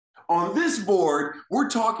On this board, we're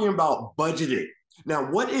talking about budgeting. Now,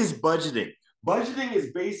 what is budgeting? Budgeting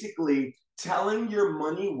is basically telling your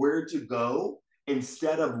money where to go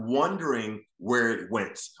instead of wondering where it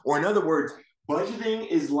went. Or, in other words, budgeting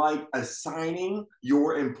is like assigning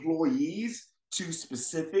your employees to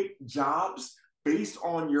specific jobs based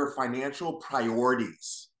on your financial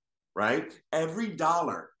priorities, right? Every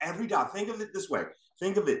dollar, think of it this way.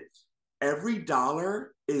 Think of it. Every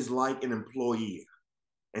dollar is like an employee.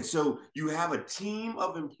 And so you have a team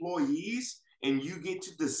of employees and you get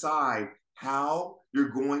to decide how you're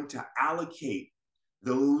going to allocate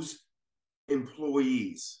those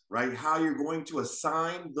employees, right? How you're going to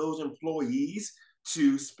assign those employees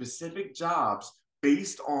to specific jobs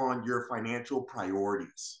based on your financial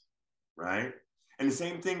priorities, right? And the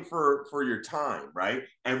same thing for your time, right?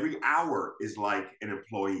 Every hour is like an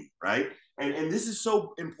employee, right? And this is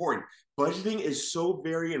so important. Budgeting is so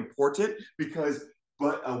very important because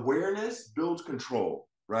but awareness builds control,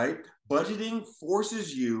 right? Budgeting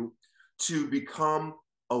forces you to become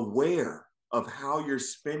aware of how you're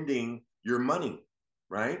spending your money,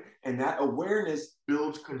 right? And that awareness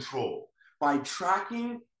builds control. By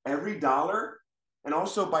tracking every dollar and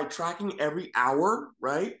also by tracking every hour,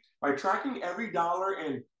 right? By tracking every dollar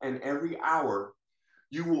and every hour,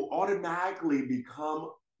 you will automatically become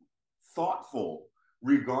thoughtful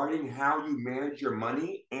regarding how you manage your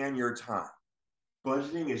money and your time.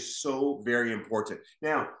 Budgeting is so very important.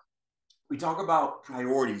 Now, we talk about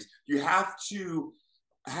priorities. You have to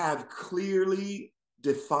have clearly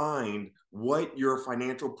defined what your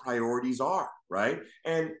financial priorities are, right?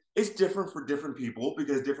 And it's different for different people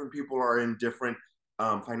because different people are in different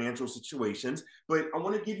financial situations. But I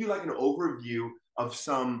want to give you like an overview of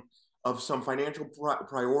some financial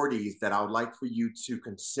priorities that I would like for you to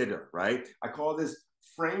consider, right? I call this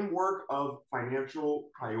framework of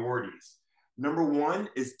financial priorities. Number one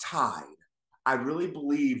is tithe. I really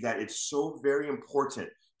believe that it's so very important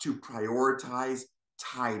to prioritize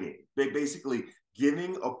tithing. Basically,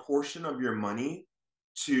 giving a portion of your money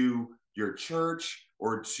to your church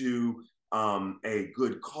or to a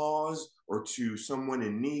good cause or to someone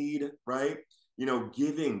in need, right? You know,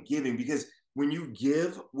 giving, because when you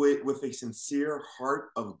give with a sincere heart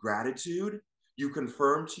of gratitude, you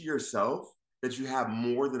confirm to yourself that you have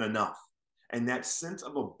more than enough. And that sense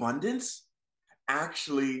of abundance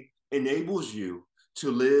actually enables you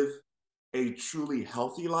to live a truly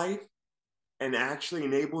healthy life and actually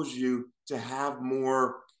enables you to have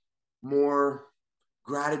more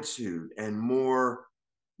gratitude and more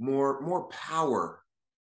power,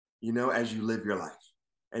 you know, as you live your life.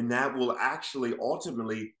 And that will actually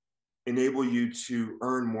ultimately enable you to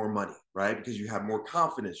earn more money, right? Because you have more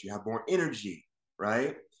confidence, you have more energy,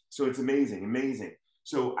 right? So it's amazing, amazing.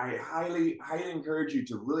 So I highly encourage you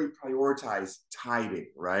to really prioritize tithing,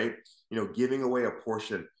 right? You know, giving away a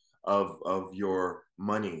portion of your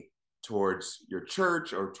money towards your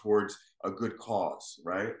church or towards a good cause,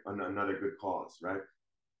 right? Another good cause, right?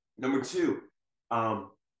 Number two, um,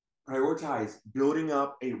 prioritize building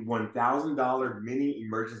up a $1,000 mini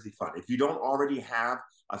emergency fund. If you don't already have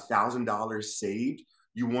 $1,000 saved,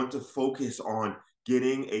 you want to focus on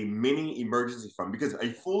getting a mini emergency fund because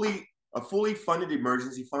a fully funded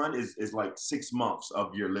emergency fund is like 6 months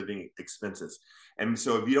of your living expenses. And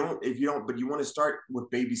so if you don't, but you want to start with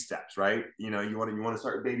baby steps, right? You know, you want to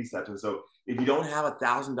start with baby steps. And so if you don't have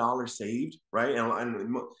 $1,000 saved, right?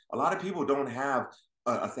 And a lot of people don't have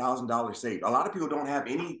 $1,000 saved. A lot of people don't have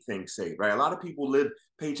anything saved, right? A lot of people live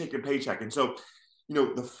paycheck to paycheck. And so, you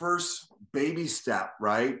know, the first baby step,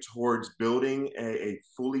 right, towards building a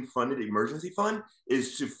fully funded emergency fund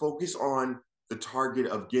is to focus on the target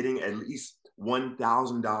of getting at least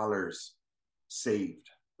 $1,000 saved,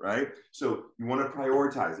 right? So you want to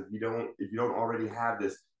prioritize. If you don't already have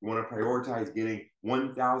this, you want to prioritize getting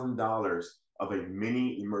 $1,000 of a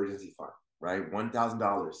mini emergency fund, right?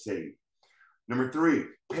 $1,000 saved. Number three,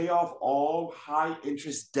 pay off all high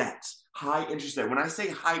interest debts. High interest debt. When I say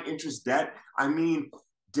high interest debt, I mean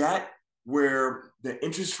debt where the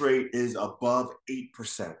interest rate is above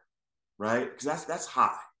 8%, right? Because that's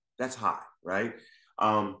high. That's high, right?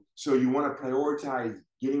 So you want to prioritize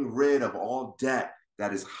getting rid of all debt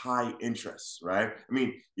that is high interest, right? I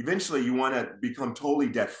mean, eventually you want to become totally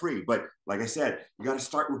debt free, but like I said, you got to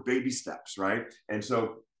start with baby steps, right? And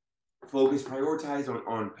so prioritize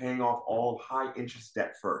on paying off all high interest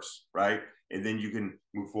debt first, right? And then you can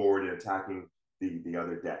move forward in attacking the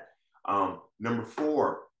other debt. Number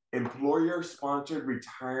four, employer sponsored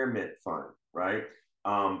retirement fund, right?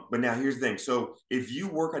 But now here's the thing. So if you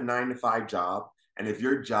work a 9 to 5 job and if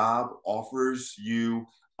your job offers you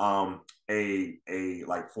a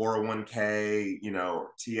like 401k, or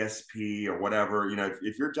TSP or whatever,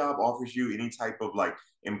 if your job offers you any type of like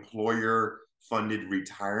employer funded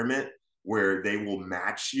retirement where they will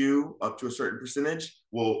match you up to a certain percentage,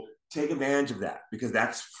 well, take advantage of that because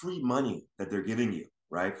that's free money that they're giving you,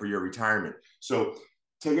 right, for your retirement. So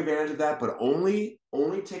take advantage of that, but only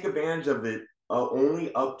take advantage of it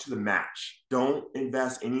only up to the match. Don't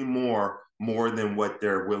invest any more than what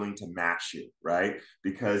they're willing to match you, right?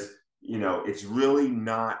 Because it's really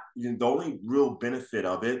not the only real benefit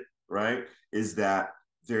of it, right? Is that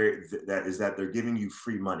they're giving you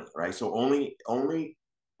free money, right? So only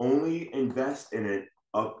invest in it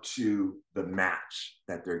up to the match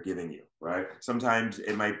that they're giving you, right? Sometimes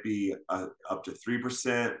it might be up to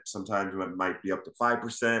 3%, sometimes it might be up to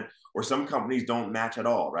 5%, or some companies don't match at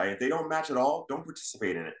all, right? If they don't match at all, don't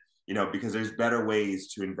participate in it, because there's better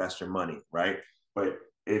ways to invest your money, right? But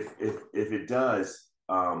if it does,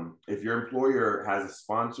 if your employer has a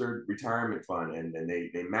sponsored retirement fund and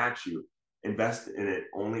they match you, invest in it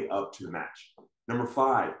only up to the match. Number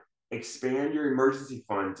 5, expand your emergency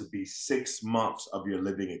fund to be 6 months of your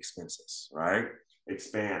living expenses, right?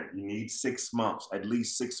 Expand. You need 6 months, at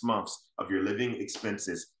least 6 months of your living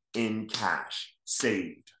expenses in cash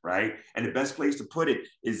saved, right? And the best place to put it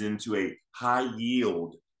is into a high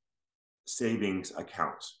yield savings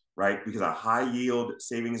account, right? Because a high yield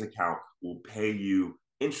savings account will pay you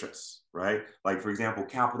interest, right? Like, for example,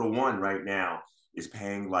 Capital One right now is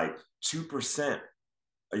paying like 2%,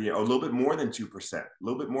 a little bit more than 2%, a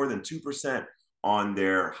little bit more than 2% on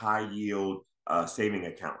their high yield saving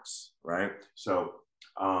accounts, right? So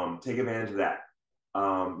take advantage of that.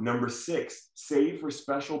 Number 6, save for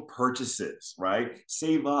special purchases, right?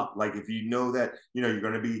 Save up. Like if you know that, you're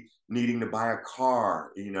going to be needing to buy a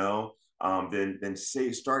car, then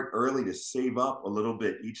start early to save up a little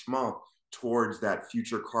bit each month towards that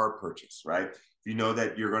future car purchase, right? If you know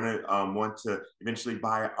that you're going to want to eventually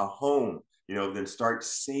buy a home, then start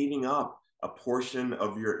saving up a portion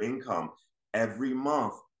of your income every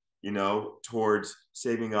month, towards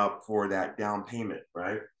saving up for that down payment,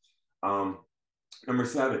 right? Number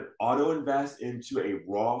 7, auto invest into a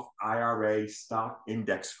Roth IRA stock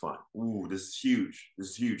index fund. Ooh, this is huge. This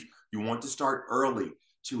is huge. You want to start early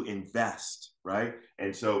to invest, right?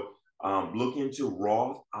 And so look into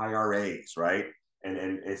Roth IRAs, right?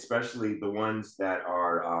 And especially the ones that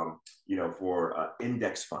are, for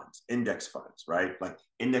index funds, right? Like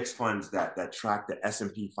index funds that track the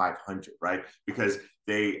S&P 500, right? Because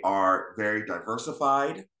they are very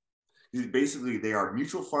diversified. Basically, they are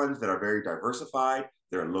mutual funds that are very diversified.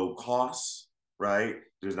 They're low costs, right?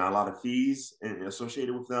 There's not a lot of fees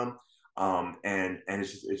associated with them, and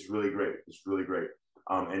it's really great. It's really great.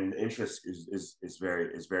 And the interest is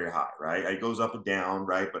very high, right? It goes up and down,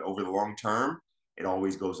 right? But over the long term, it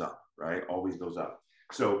always goes up, right? Always goes up.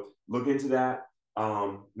 So look into that.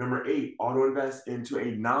 Number 8, auto invest into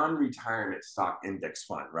a non-retirement stock index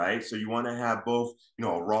fund, right? So you want to have both, a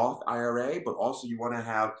Roth IRA, but also you want to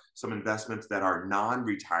have some investments that are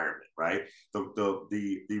non-retirement, right?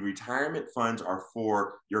 The retirement funds are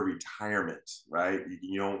for your retirement, right?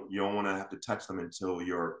 You don't want to have to touch them until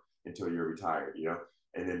you're retired,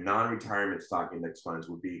 And then non-retirement stock index funds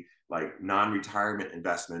would be like non-retirement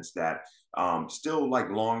investments that still like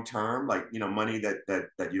long-term, like, money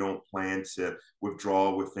that you don't plan to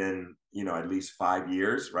withdraw within, at least 5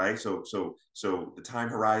 years, right? So the time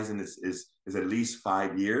horizon is at least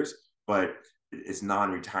 5 years, but it's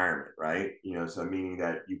non-retirement, right? So meaning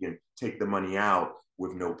that you can take the money out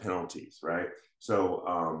with no penalties, right?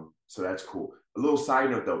 So that's cool. A little side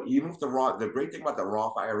note though, even with the great thing about the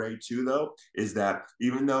Roth IRA too, though, is that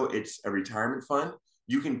even though it's a retirement fund,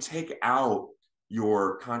 you can take out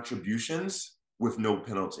your contributions with no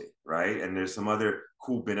penalty, right? And there's some other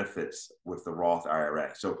cool benefits with the Roth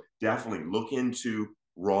IRA. So definitely look into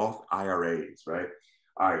Roth IRAs, right?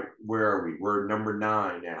 All right, where are we? We're number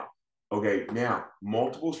 9 now. Okay, now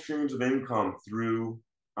multiple streams of income through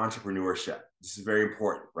entrepreneurship. This is very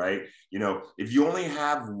important, right? If you only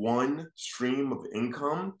have one stream of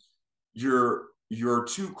income, you're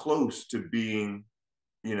too close to being,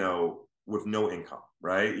 with no income,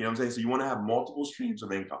 right? You know what I'm saying? So you want to have multiple streams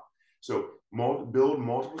of income. So build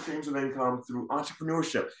multiple streams of income through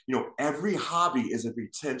entrepreneurship. Every hobby is a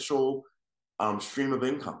potential stream of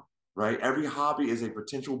income, right? Every hobby is a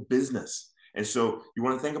potential business. And so you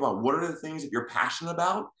want to think about what are the things that you're passionate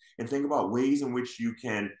about and think about ways in which you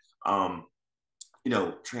can,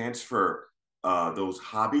 transfer those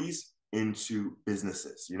hobbies into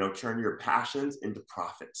businesses, turn your passions into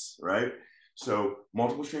profits, right? So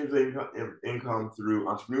multiple streams of income through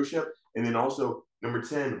entrepreneurship. And then also number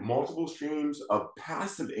 10, multiple streams of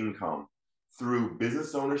passive income through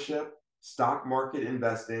business ownership, stock market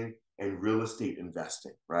investing, and real estate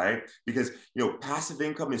investing, right? Because passive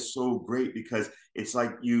income is so great because it's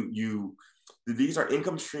like these are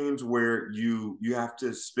income streams where you have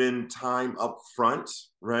to spend time up front,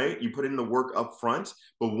 right? You put in the work up front,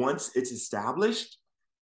 but once it's established,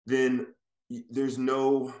 then there's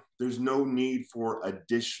no need for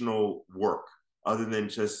additional work other than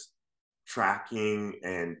just tracking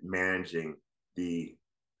and managing the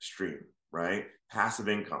stream, right? Passive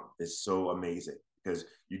income is so amazing because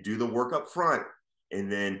you do the work up front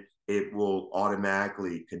and then it will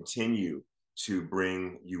automatically continue to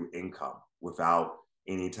bring you income without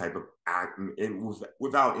any type of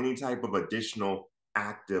without any type of additional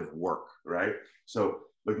active work, right? So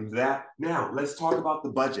look into that. Now let's talk about the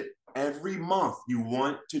budget. Every month you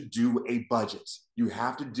want to do a budget. You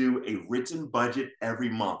have to do a written budget every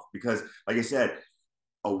month because, like I said,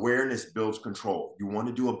 awareness builds control. You want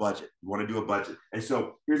to do a budget. You want to do a budget. And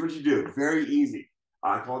so here's what you do. Very easy.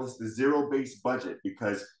 I call this the zero-based budget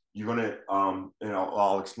because you're going to,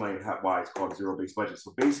 I'll explain why it's called zero-based budget.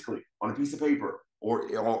 So basically on a piece of paper or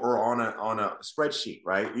on a spreadsheet,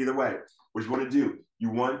 right? Either way, what you want to do, you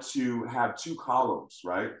want to have two columns,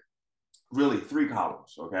 right? Really 3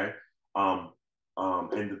 columns, okay? And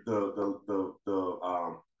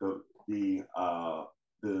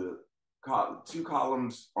the 2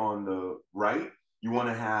 columns on the right, you want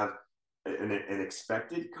to have an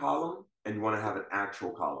expected column and you want to have an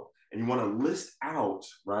actual column. And you want to list out,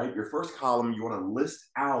 right? Your first column, you want to list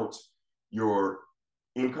out your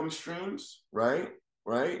income streams, right?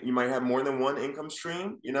 Right? You might have more than one income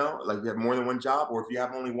stream, like you have more than one job, or if you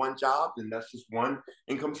have only one job, then that's just one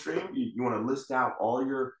income stream. You want to list out all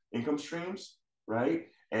your income streams, right?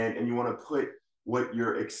 And you want to put what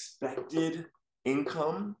your expected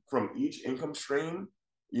income from each income stream,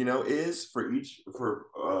 is for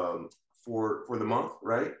the month,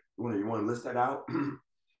 right? You want to list that out.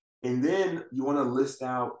 And then you want to list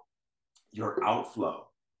out your outflow,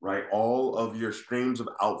 right? All of your streams of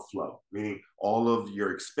outflow, meaning all of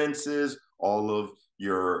your expenses, all of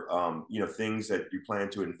your, things that you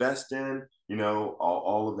plan to invest in,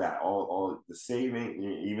 all of that, all the saving,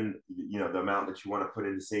 even, the amount that you want to put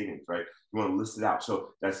into savings, right? You want to list it out. So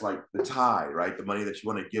that's like the tie, right? The money that you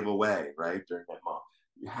want to give away, right? During that month.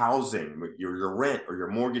 Housing, your rent or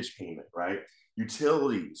your mortgage payment, right?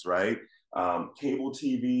 Utilities, right? Cable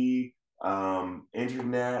TV,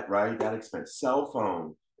 internet, right? That expense, cell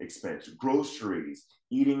phone expense, groceries,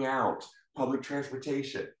 eating out, public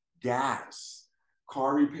transportation, gas,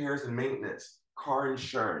 car repairs and maintenance, car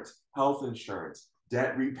insurance, health insurance,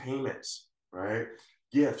 debt repayments, right?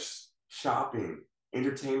 Gifts, shopping,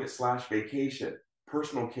 entertainment/vacation,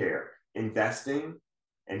 personal care, investing,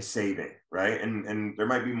 and saving, right? And there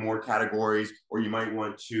might be more categories, or you might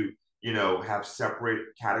want to, have separate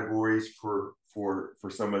categories for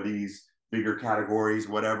some of these bigger categories,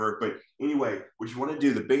 whatever. But anyway, what you want to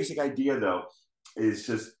do, the basic idea though, is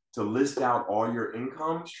just to list out all your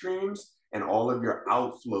income streams and all of your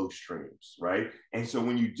outflow streams, right? And so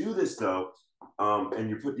when you do this though, and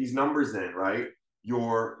you put these numbers in, right?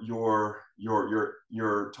 Your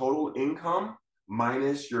total income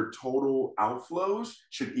minus your total outflows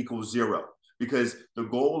should equal 0. Because the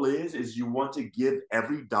goal is you want to give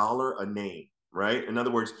every dollar a name, right? In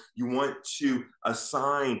other words, you want to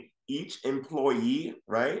assign each employee,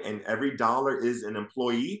 right? And every dollar is an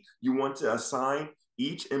employee. You want to assign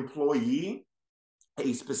each employee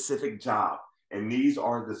a specific job. And these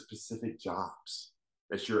are the specific jobs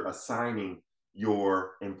that you're assigning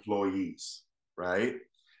your employees, right?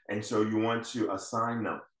 And so you want to assign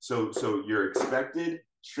them. So your expected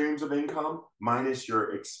streams of income minus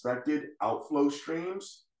your expected outflow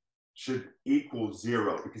streams should equal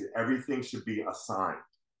 0 because everything should be assigned,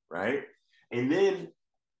 right? And then,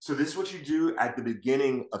 so this is what you do at the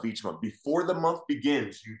beginning of each month. Before the month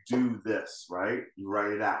begins, you do this, right? You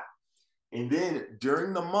write it out. And then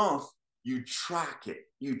during the month, you track it.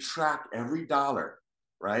 You track every dollar,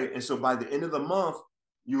 right? And so by the end of the month,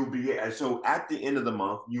 at the end of the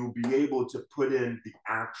month, you'll be able to put in the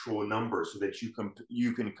actual numbers so that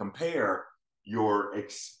you can compare your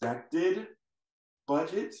expected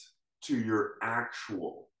budget to your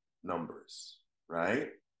actual numbers,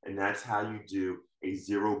 right? And that's how you do a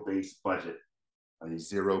zero-based budget,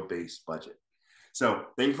 So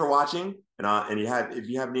thank you for watching. And if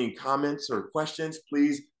you have any comments or questions,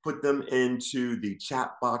 please put them into the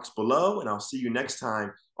chat box below, and I'll see you next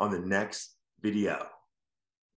time on the next video.